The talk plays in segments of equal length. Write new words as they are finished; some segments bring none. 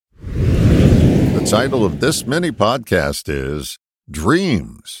title of this mini podcast is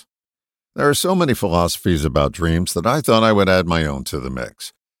Dreams. There are so many philosophies about dreams that I thought I would add my own to the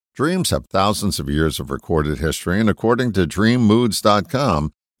mix. Dreams have thousands of years of recorded history, and according to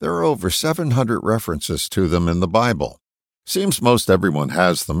DreamMoods.com, there are over 700 references to them in the Bible. Seems most everyone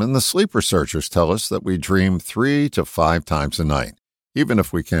has them, and the sleep researchers tell us that we dream 3 to 5 times a night, even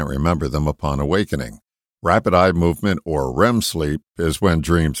if we can't remember them upon awakening. Rapid eye movement, or REM sleep, is when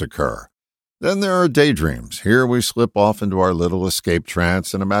dreams occur. Then there are daydreams. Here we slip off into our little escape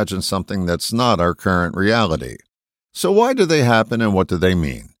trance and imagine something that's not our current reality. So why do they happen and what do they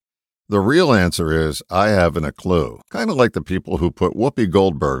mean? The real answer is, I haven't a clue, kind of like the people who put Whoopi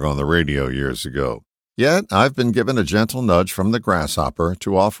Goldberg on the radio years ago. Yet, I've been given a gentle nudge from the grasshopper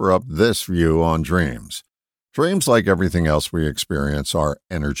to offer up this view on dreams. Dreams, like everything else we experience, are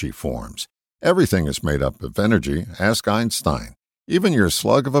energy forms. Everything is made up of energy, ask Einstein, even your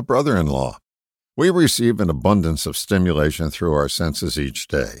slug of a brother-in-law. We receive an abundance of stimulation through our senses each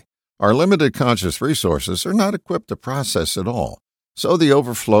day. Our limited conscious resources are not equipped to process it all, so the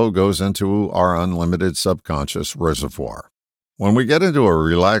overflow goes into our unlimited subconscious reservoir. When we get into a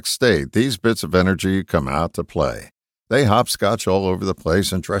relaxed state, these bits of energy come out to play. They hopscotch all over the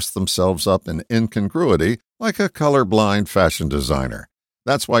place and dress themselves up in incongruity like a colorblind fashion designer.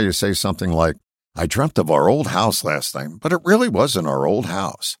 That's why you say something like, I dreamt of our old house last night, but it really wasn't our old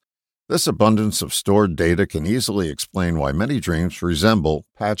house. This abundance of stored data can easily explain why many dreams resemble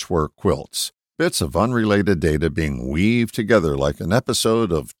patchwork quilts, bits of unrelated data being weaved together like an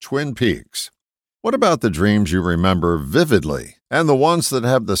episode of Twin Peaks. What about the dreams you remember vividly and the ones that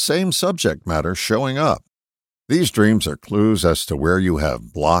have the same subject matter showing up? These dreams are clues as to where you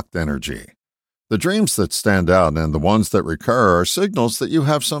have blocked energy. The dreams that stand out and the ones that recur are signals that you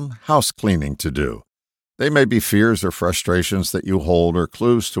have some house cleaning to do. They may be fears or frustrations that you hold or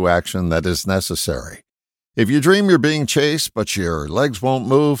clues to action that is necessary. If you dream you're being chased but your legs won't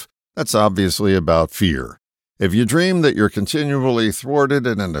move, that's obviously about fear. If you dream that you're continually thwarted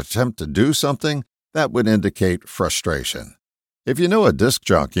in an attempt to do something, that would indicate frustration. If you know a disc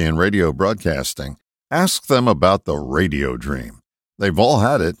jockey in radio broadcasting, ask them about the radio dream. They've all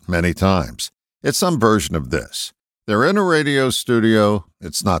had it many times. It's some version of this. They're in a radio studio.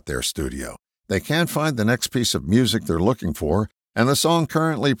 It's not their studio. They can't find the next piece of music they're looking for, and the song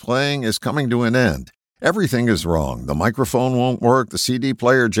currently playing is coming to an end. Everything is wrong. The microphone won't work, the CD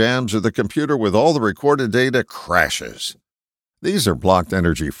player jams, or the computer with all the recorded data crashes. These are blocked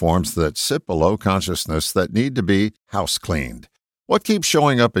energy forms that sit below consciousness that need to be house cleaned. What keeps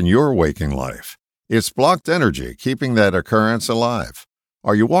showing up in your waking life? It's blocked energy keeping that occurrence alive.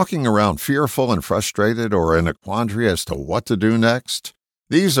 Are you walking around fearful and frustrated or in a quandary as to what to do next?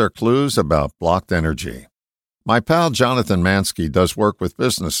 These are clues about blocked energy. My pal Jonathan Mansky does work with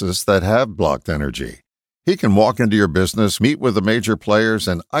businesses that have blocked energy. He can walk into your business, meet with the major players,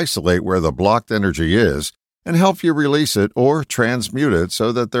 and isolate where the blocked energy is and help you release it or transmute it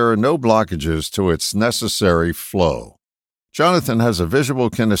so that there are no blockages to its necessary flow. Jonathan has a visual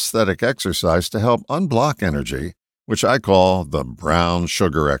kinesthetic exercise to help unblock energy, which I call the brown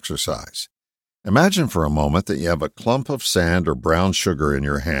sugar exercise. Imagine for a moment that you have a clump of sand or brown sugar in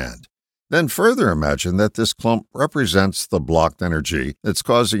your hand. Then further imagine that this clump represents the blocked energy that's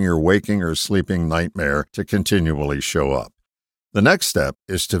causing your waking or sleeping nightmare to continually show up. The next step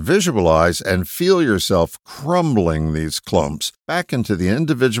is to visualize and feel yourself crumbling these clumps back into the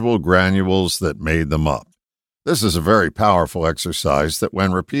individual granules that made them up. This is a very powerful exercise that,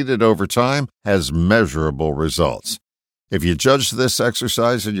 when repeated over time, has measurable results. If you judge this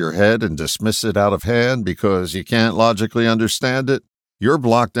exercise in your head and dismiss it out of hand because you can't logically understand it, your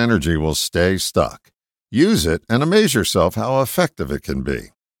blocked energy will stay stuck. Use it and amaze yourself how effective it can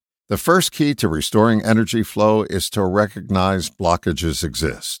be. The first key to restoring energy flow is to recognize blockages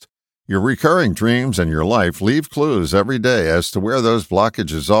exist. Your recurring dreams and your life leave clues every day as to where those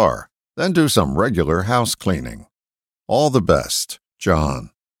blockages are. Then do some regular house cleaning. All the best, John.